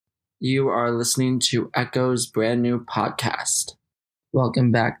You are listening to Echo's brand new podcast.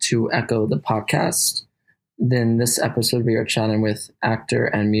 Welcome back to Echo the podcast. In this episode, we are chatting with actor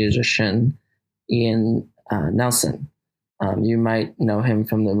and musician Ian Nelson. You might know him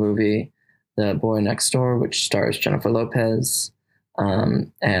from the movie The Boy Next Door, which stars Jennifer Lopez,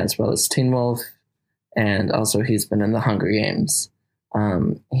 as well as Teen Wolf, and also he's been in The Hunger Games.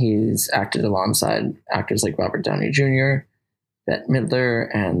 He's acted alongside actors like Robert Downey Jr., Bette Midler,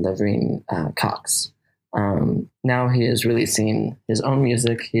 and Laverne Cox. Now he is releasing his own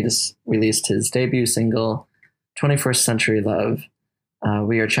music. He just released his debut single, 21st Century Love.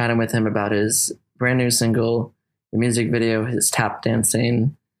 We are chatting with him about his brand new single, the music video, his tap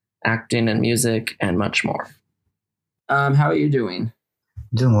dancing, acting and music, and much more. How are you doing?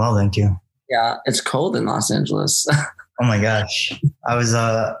 Doing well, thank you. Yeah, it's cold in Los Angeles. Oh my gosh. I was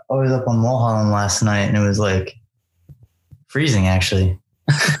up on Mulholland last night and it was like freezing actually.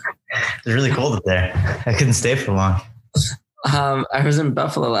 It was really cold up there. I couldn't stay for long. I was in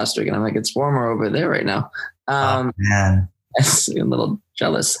Buffalo last week and I'm like, it's warmer over there right now. Oh, man. I'm a little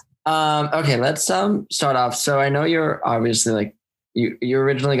jealous. Okay, let's start off. So I know you're obviously like you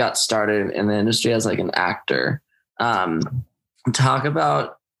originally got started in the industry as like an actor. Talk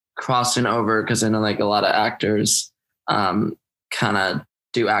about crossing over, because I know like a lot of actors kind of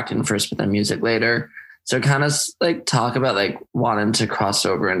do acting first but then music later. So kind of like talk about like wanting to cross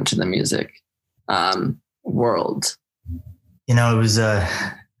over into the music world. You know, it was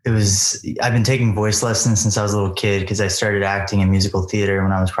I've been taking voice lessons since I was a little kid because I started acting in musical theater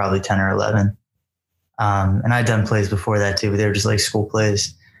when I was probably 10 or 11. And I'd done plays before that too, but they were just like school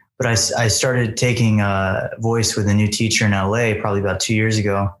plays. But I started taking voice with a new teacher in LA probably about 2 years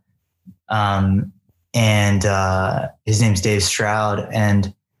ago. And his name's Dave Stroud.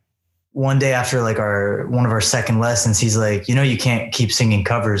 And one day after like one of our second lessons, he's like, you know, you can't keep singing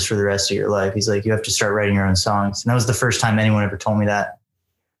covers for the rest of your life. He's like, you have to start writing your own songs. And that was the first time anyone ever told me that.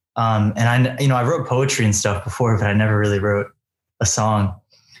 And I wrote poetry and stuff before, but I never really wrote a song.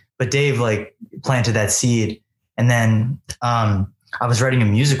 But Dave like planted that seed. And then I was writing a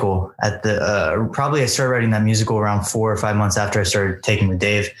musical at I started writing that musical around 4 or 5 months after I started taking with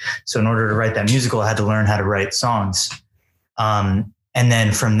Dave. So in order to write that musical, I had to learn how to write songs. And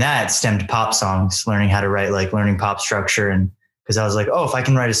then from that stemmed pop songs, learning how to write, like learning pop structure. And because I was like, oh, if I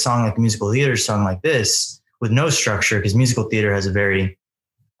can write a song like a musical theater song like this with no structure, because musical theater has a very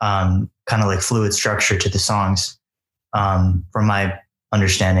kind of like fluid structure to the songs, from my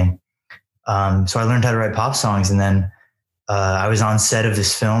understanding. So I learned how to write pop songs. And then I was on set of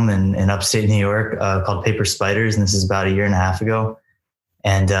this film in upstate New York called Paper Spiders. And this is about 1.5 years ago.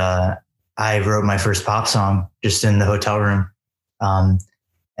 And I wrote my first pop song just in the hotel room.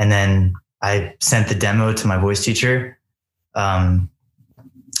 And then I sent the demo to my voice teacher. And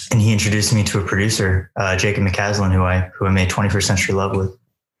he introduced me to a producer, Jacob McCaslin, who I made 21st Century Love with.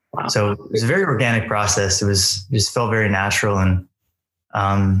 Wow. So it was a very organic process. It just felt very natural and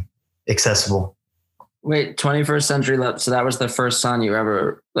accessible. Wait, 21st Century Love. So that was the first song you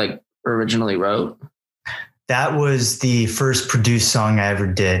ever like originally wrote? That was the first produced song I ever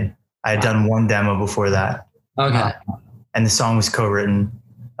did. I had done one demo before that. Okay. And the song was co-written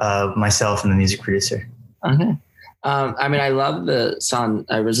myself and the music producer. Okay. I mean, I love the song.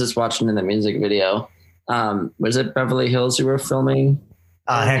 I was just watching in the music video. Was it Beverly Hills you were filming?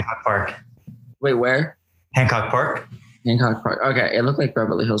 Hancock Park. Wait, where? Hancock Park. Hancock Park. Okay. It looked like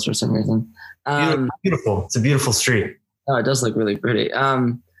Beverly Hills for some reason. Beautiful. It's a beautiful street. Oh, it does look really pretty.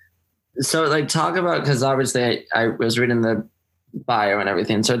 So like talk about, because obviously I was reading the bio and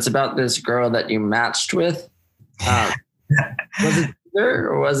everything. So it's about this girl that you matched with. Was it Tinder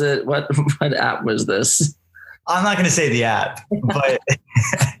or was it what app was this? I'm not going to say the app,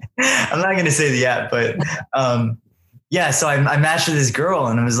 but yeah. So I matched with this girl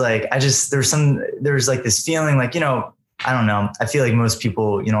and it was like, there was like this feeling like, you know, I don't know. I feel like most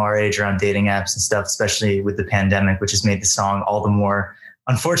people, you know, our age are on dating apps and stuff, especially with the pandemic, which has made the song all the more,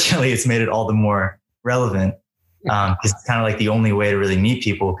 unfortunately, it's made it all the more relevant. Because it's kind of like the only way to really meet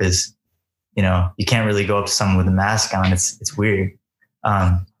people, because you know, you can't really go up to someone with a mask on. It's weird,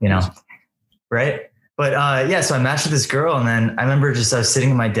 you know, right? But yeah, so I matched with this girl, and then I remember I was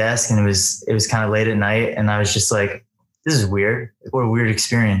sitting at my desk, and it was kind of late at night, and I was just like, this is weird. What a weird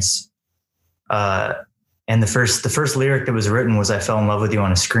experience. And the first lyric that was written was, "I fell in love with you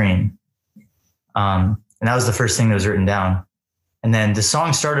on a screen," and that was the first thing that was written down. And then the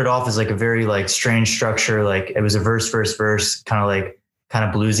song started off as like a very like strange structure, like it was a verse, kind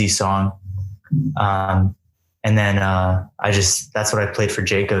of bluesy song. And then that's what I played for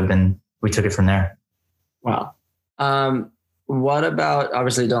Jacob, and we took it from there. Wow. what about,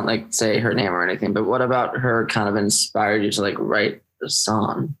 obviously don't like say her name or anything, but what about her kind of inspired you to like write the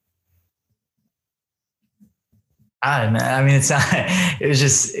song? I don't know. I mean, it's not, it was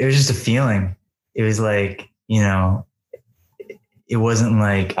just a feeling. It was like, it wasn't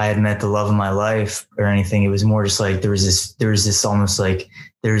like I had met the love of my life or anything. It was more just like, there was this almost like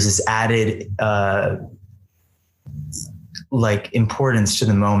there was this added, like importance to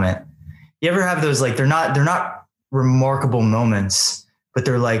the moment. You ever have those, like, they're not remarkable moments, but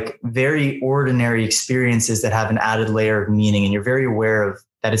they're like very ordinary experiences that have an added layer of meaning. And you're very aware of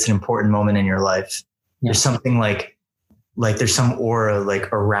that it's an important moment in your life. Yeah. There's something like there's some aura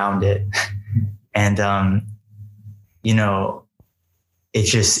like around it. And,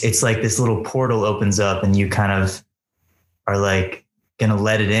 it's like this little portal opens up and you kind of are like going to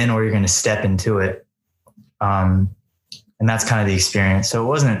let it in, or you're going to step into it. And that's kind of the experience. So it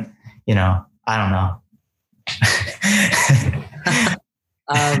wasn't, I don't know.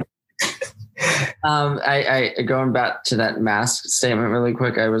 I going back to that mask statement really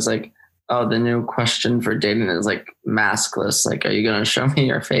quick. I was like, oh, the new question for dating is like maskless. Like, are you going to show me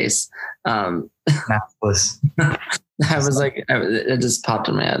your face? Maskless. I was like, it just popped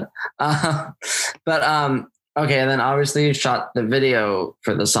in my head. But okay. And then obviously you shot the video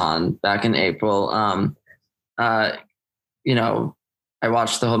for the song back in April. I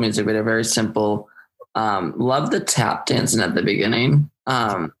watched the whole music video, very simple. Love the tap dancing at the beginning.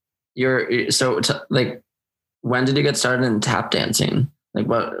 When did you get started in tap dancing?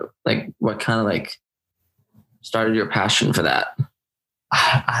 What kind of like started your passion for that?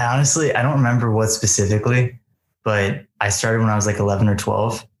 I honestly, I don't remember what specifically, but I started when I was like 11 or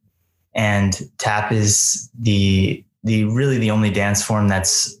 12, and tap is the really the only dance form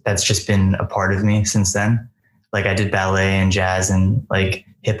that's just been a part of me since then. Like, I did ballet and jazz and like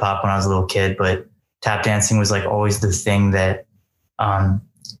hip hop when I was a little kid, but tap dancing was like always the thing that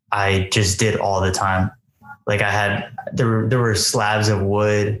I just did all the time. Like, there were slabs of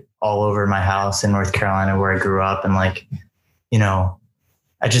wood all over my house in North Carolina where I grew up, and like,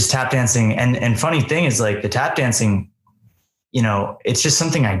 I just tap dancing. And funny thing is, like, the tap dancing, it's just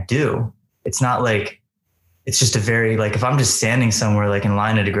something I do. It's not like, it's just a very, like, if I'm just standing somewhere like in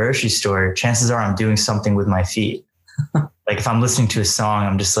line at a grocery store, chances are I'm doing something with my feet. Like, if I'm listening to a song,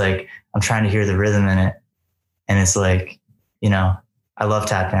 I'm just like, I'm trying to hear the rhythm in it. And it's like, I love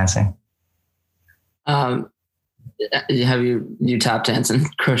tap dancing. Have you tap dance in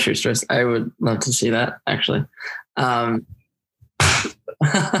grocery stores? I would love to see that, actually.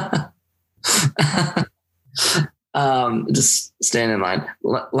 Just staying in line.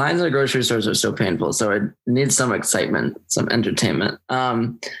 Lines at grocery stores are so painful, so I need some excitement, some entertainment.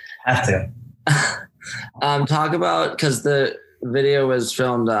 Have to. Talk about, because the video was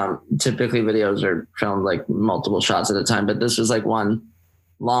filmed, typically videos are filmed like multiple shots at a time, but this was like one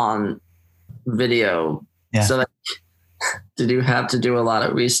long video. Yeah. So like, did you have to do a lot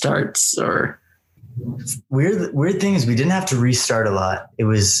of restarts or? Weird thing is, we didn't have to restart a lot. It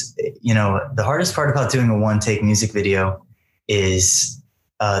was, the hardest part about doing a one take music video is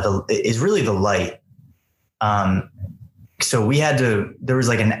really the light. So there was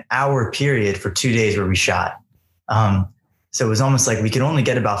like an hour period for 2 days where we shot. So it was almost like we could only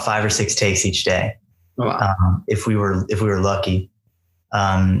get about 5 or 6 takes each day. Wow. If we were lucky.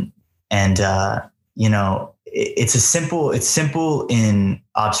 It's simple in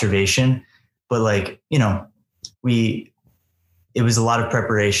observation, but like, it was a lot of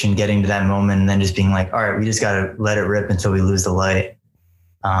preparation getting to that moment, and then just being like, all right, we just got to let it rip until we lose the light.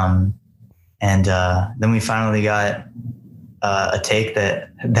 Then we finally got a take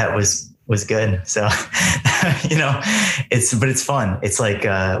that was good. So, it's fun. It's like,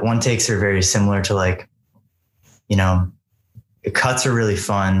 one takes are very similar to like, the cuts are really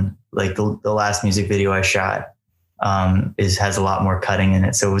fun. Like the last music video I shot, has a lot more cutting in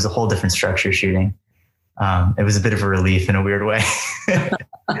it. So it was a whole different structure shooting. It was a bit of a relief in a weird way.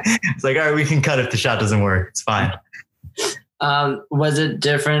 It's like, all right, we can cut if the shot doesn't work. It's fine. Was it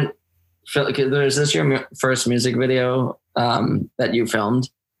different? Was this your first music video that you filmed?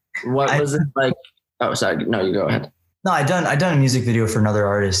 What was it like? Oh, sorry. No, you go ahead. No, I done a music video for another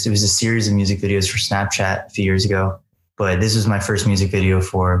artist. It was a series of music videos for Snapchat a few years ago, but this was my first music video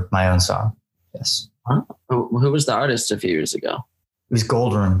for my own song. Yes. Huh? Who was the artist a few years ago? It was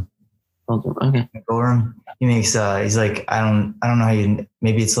Goldroom. Okay. Goldroom. He makes, he's like, I don't know how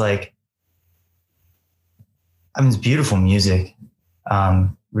maybe it's like, it's beautiful music.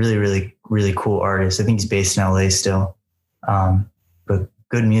 Really, really, really cool artist. I think he's based in LA still. But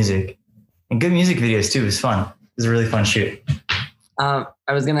good music and good music videos too. It was fun. It was a really fun shoot. I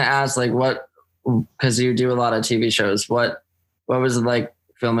was going to ask, like, what, because you do a lot of TV shows, what what was it like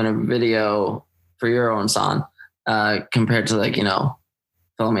filming a video for your own song compared to like,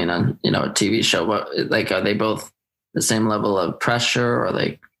 filming on, a TV show? What, like, are they both the same level of pressure or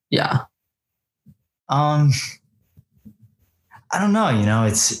like, yeah? I don't know,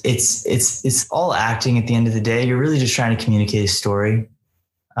 it's all acting at the end of the day. You're really just trying to communicate a story.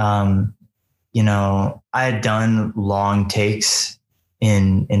 I had done long takes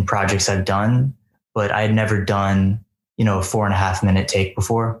in projects I've done, but I had never done, a 4.5 minute take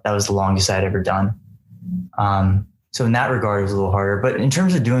before. That was the longest I'd ever done. So in that regard, it was a little harder, but in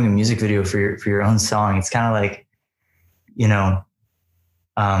terms of doing a music video for your own song, it's kind of like,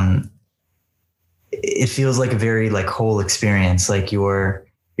 it feels like a very like whole experience. Like you're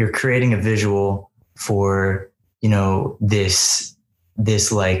creating a visual for, this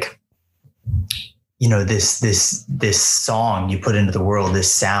like, this song you put into the world,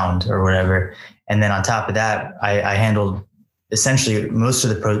 this sound or whatever. And then on top of that, I handled essentially most of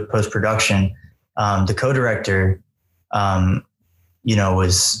the post-production. The co-director,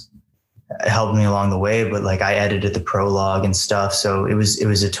 was helped me along the way, but like I edited the prologue and stuff. So it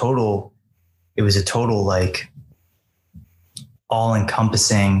was a total like all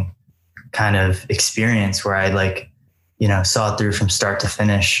encompassing kind of experience where I like, saw it through from start to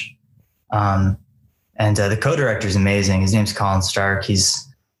finish. And the co-director is amazing. His name's Colin Stark. He's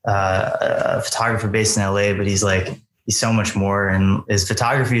a photographer based in LA, but he's so much more. And his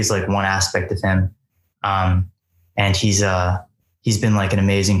photography is like one aspect of him. And he's been like an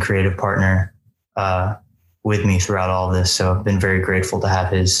amazing creative partner with me throughout all this. So I've been very grateful to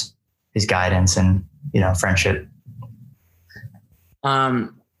have his guidance and, friendship.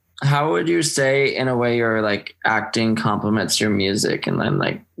 How would you say in a way your like acting complements your music and then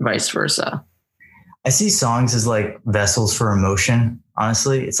like vice versa? I see songs as like vessels for emotion.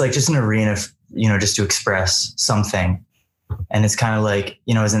 Honestly, it's like just an arena, just to express something. And it's kind of like,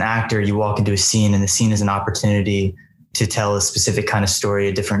 as an actor, you walk into a scene and the scene is an opportunity to tell a specific kind of story,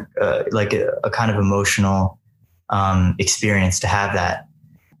 a different, like a kind of emotional experience to have that.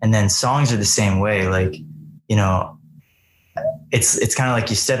 And then songs are the same way. Like, it's kind of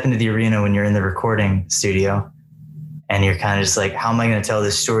like you step into the arena when you're in the recording studio and you're kind of just like, how am I going to tell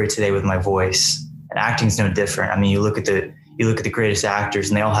this story today with my voice? And acting is no different. I mean, you look at the greatest actors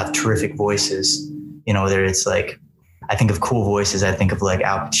and they all have terrific voices, whether it's like, I think of cool voices. I think of like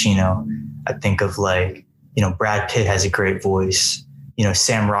Al Pacino. I think of like, Brad Pitt has a great voice.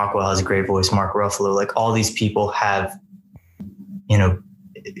 Sam Rockwell has a great voice. Mark Ruffalo, like all these people have,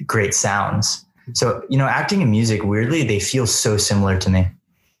 great sounds. So, acting and music, weirdly, they feel so similar to me.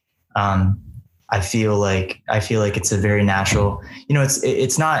 I feel like it's a very natural,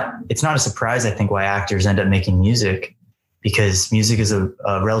 it's not a surprise, I think, why actors end up making music, because music is a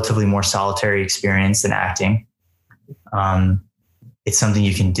relatively more solitary experience than acting. It's something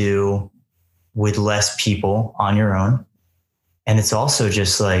you can do with less people on your own. And it's also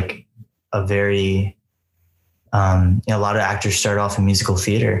just like a very, a lot of actors start off in musical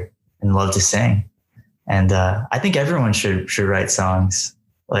theater and love to sing. And I think everyone should write songs.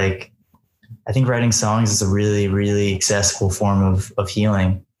 Like, I think writing songs is a really, really accessible form of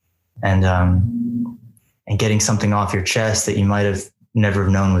healing and getting something off your chest that you might have never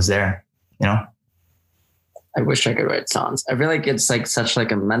known was there, I wish I could write songs. I feel like it's like such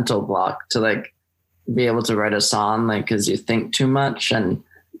like a mental block to like be able to write a song, like, cause you think too much. And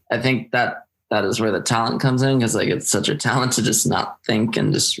I think that is where the talent comes in. Cause like, it's such a talent to just not think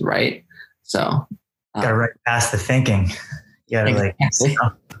and just write. So gotta write past the thinking. You gotta exactly.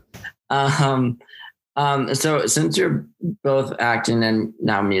 So since you're both acting and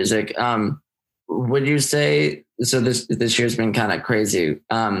now music, would you say, so this year's been kind of crazy.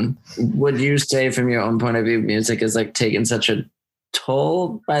 Would you say from your own point of view, music is like taken such a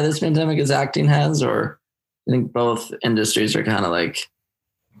toll by this pandemic as acting has, or I think both industries are kind of like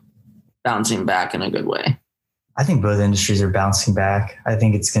bouncing back in a good way? I think both industries are bouncing back. I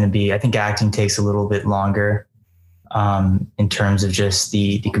think I think acting takes a little bit longer in terms of just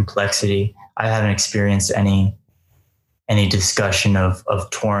the complexity. I haven't experienced any discussion of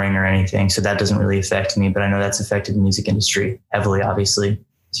touring or anything, so that doesn't really affect me, but I know that's affected the music industry heavily. Obviously,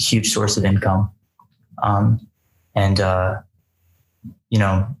 it's a huge source of income. I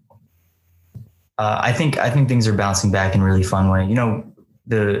think things are bouncing back in a really fun way.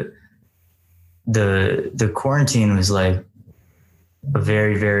 The quarantine was like a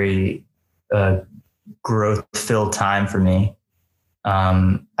very, very growth filled time for me.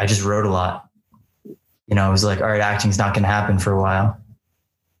 I just wrote a lot. It was like, all right, acting's not going to happen for a while.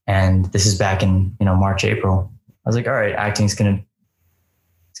 And this is back in, March, April. I was like, all right, acting's going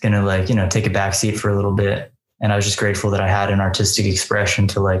to like, take a back seat for a little bit. And I was just grateful that I had an artistic expression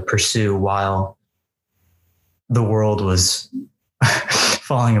to like pursue while the world was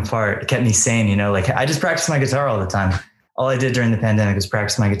falling apart. It kept me sane, you know, like I just practiced my guitar all the time. All I did during the pandemic was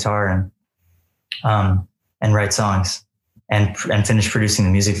practice my guitar and write songs and finish producing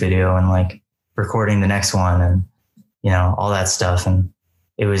the music video and like recording the next one and, you know, all that stuff. And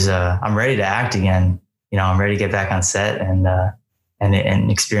it was, I'm ready to act again. You know, I'm ready to get back on set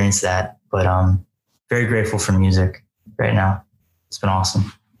and experience that. But very grateful for music right now. It's been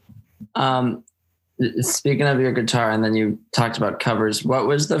awesome. Speaking of your guitar, and then you talked about covers, what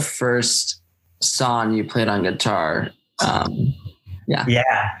was the first song you played on guitar?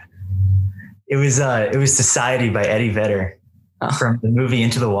 Yeah. It was Society by Eddie Vedder from the movie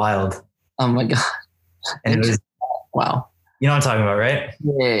Into the Wild. Oh my God. And it was, wow. You know what I'm talking about, right?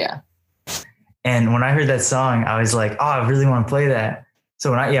 Yeah. And when I heard that song, I was like, oh, I really want to play that.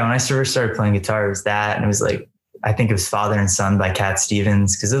 So when I first started playing guitar, it was that. And it was like, I think it was Father and Son by Cat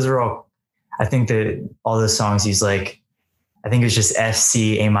Stevens. Cause those were all, I think that all those songs use like, I think it was just F,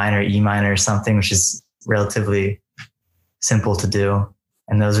 C, A minor, E minor or something, which is relatively simple to do.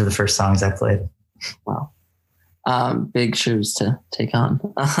 And those are the first songs I played. Wow. Big shoes to take on.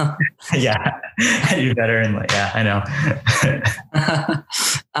 Yeah. You better. And like, yeah, I know.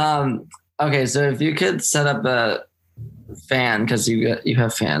 Okay. So if you could set up a fan, cause you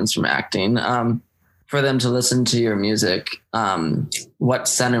have fans from acting, for them to listen to your music, what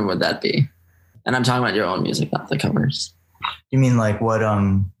center would that be? And I'm talking about your own music, not the covers. You mean like what,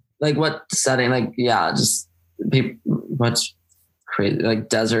 like what setting? Like, yeah, just people, what's crazy? Like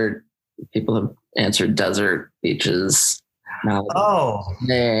desert, people have answered desert, beaches. Now,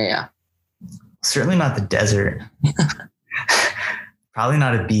 yeah. Certainly not the desert. Probably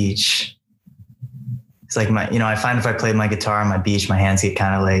not a beach. It's like I find if I play my guitar on my beach, my hands get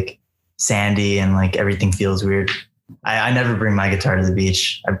kind of like sandy and like everything feels weird. I never bring my guitar to the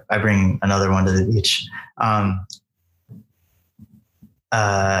beach. I bring another one to the beach.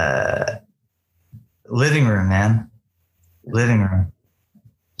 Living room, man. Living room.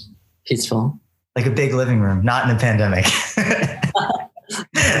 Peaceful. Like a big living room, not in a pandemic.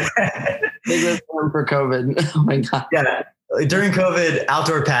 Big living room for COVID. Oh my God. Yeah. During COVID,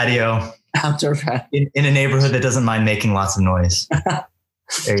 outdoor patio. Outdoor patio. In a neighborhood that doesn't mind making lots of noise.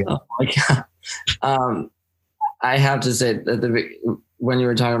 There you go. Oh my God. I have to say that when you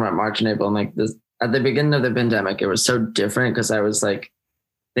were talking about March and April, I'm like this at the beginning of the pandemic, it was so different because I was like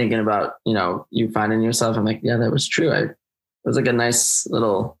thinking about, you finding yourself. I'm like, yeah, that was true. It was like a nice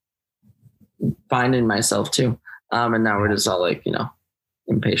little finding myself too. And now we're just all like,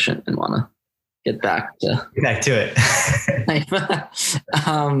 impatient and want to get back to it.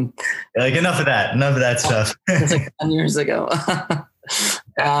 Like enough of that stuff. It's like 10 years ago.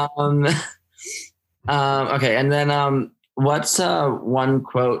 Okay. And then, what's one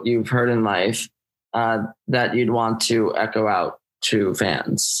quote you've heard in life, that you'd want to echo out to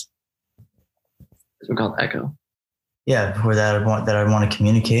fans? We call it echo. Yeah. Before that, I want to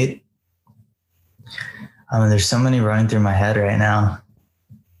communicate. There's so many running through my head right now.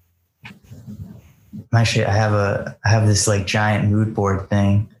 Actually, I have this like giant mood board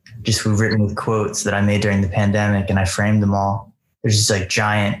thing just written with quotes that I made during the pandemic, and I framed them all. There's just like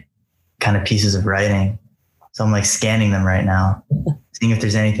giant kind of pieces of writing. So I'm like scanning them right now, seeing if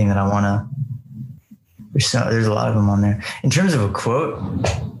there's anything that I want to, there's a lot of them on there. In terms of a quote,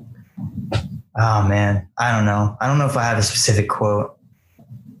 oh man, I don't know. I don't know if I have a specific quote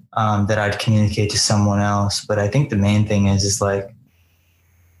that I'd communicate to someone else, but I think the main thing is like,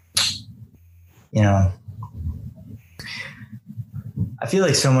 I feel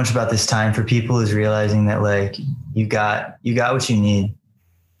like so much about this time for people is realizing that like you got what you need.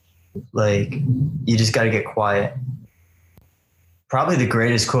 Like you just got to get quiet. Probably the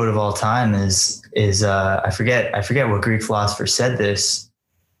greatest quote of all time is I forget what Greek philosopher said this,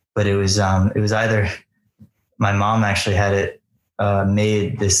 but it was either my mom actually had it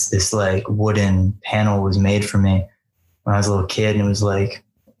made. This like wooden panel was made for me when I was a little kid, and it was like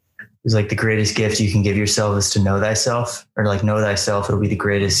the greatest gift you can give yourself is to know thyself, or like know thyself. It'll be the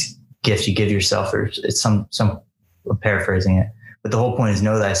greatest gift you give yourself, or it's some I'm paraphrasing it, but the whole point is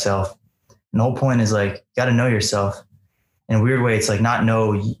know thyself. And the whole point is like, you got to know yourself. In a weird way, it's like not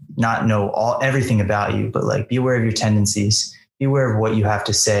know everything about you, but like be aware of your tendencies, be aware of what you have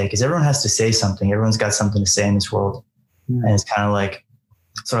to say, because everyone has to say something. Everyone's got something to say in this world. Mm. And it's kind of like,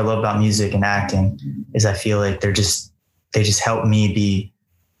 that's what I love about music and acting is I feel like they just help me be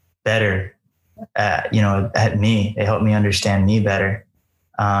better at me. They help me understand me better.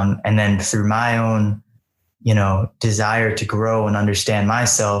 And then through my own, desire to grow and understand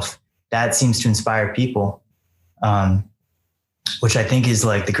myself, that seems to inspire people. which I think is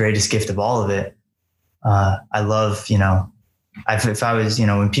like the greatest gift of all of it. I love, if I was,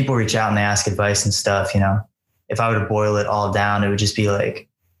 when people reach out and they ask advice and stuff, if I were to boil it all down, it would just be like,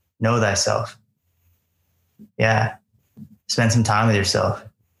 know thyself. Yeah. Spend some time with yourself.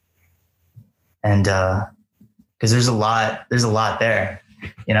 And, cause there's a lot there,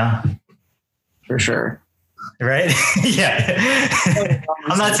 For sure. Right. Yeah.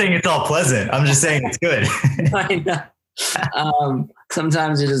 I'm not saying it's all pleasant. I'm just saying it's good. I know.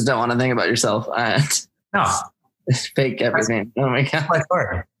 Sometimes you just don't want to think about yourself. No. Fake everything. Oh my God. That's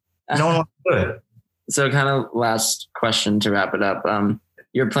hard. No one wants to do it. So kind of last question to wrap it up.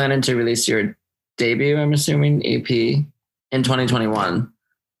 You're planning to release your debut, I'm assuming, EP in 2021.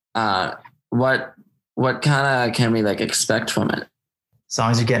 What kind of can we like expect from it?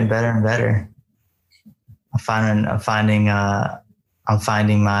 Songs are getting better and better. I'm finding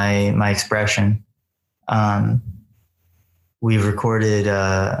my expression. We've recorded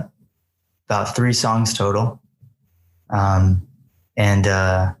about 3 songs total. And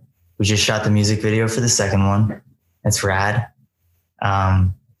we just shot the music video for the second one. It's rad.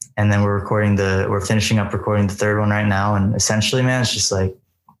 And then we're finishing up recording the third one right now. And essentially, man, it's just like,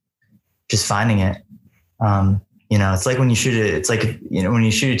 just finding it. It's like when you shoot it, it's like, when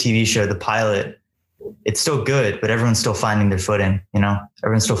you shoot a TV show, the pilot, it's still good, but everyone's still finding their footing,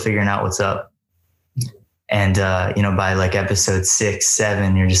 everyone's still figuring out what's up. And, by like episode 6,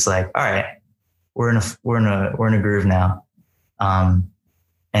 7, you're just like, all right, we're in a groove now.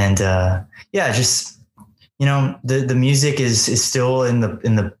 Just, the music is still in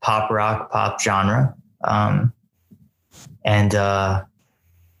the pop genre.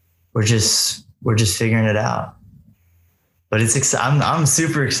 We're just figuring it out. But I'm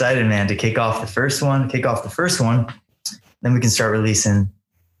super excited, man, to kick off the first one. Then we can start release the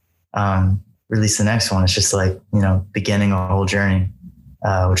next one. It's just like, beginning a whole journey,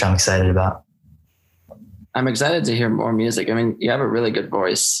 which I'm excited about. I'm excited to hear more music. I mean, you have a really good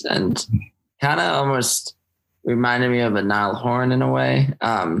voice and kind of almost reminded me of a Niall Horan in a way.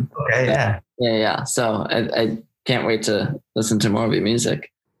 Okay, yeah. Yeah. So I can't wait to listen to more of your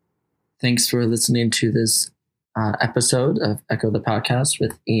music. Thanks for listening to this episode of Echo the Podcast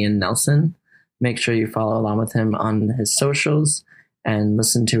with Ian Nelson. Make sure you follow along with him on his socials and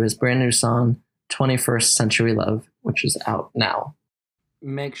listen to his brand new song, 21st Century Love, which is out now.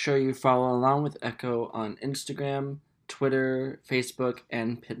 Make sure you follow along with Echo on Instagram, Twitter, Facebook,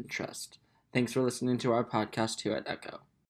 and Pinterest. Thanks for listening to our podcast here at Echo.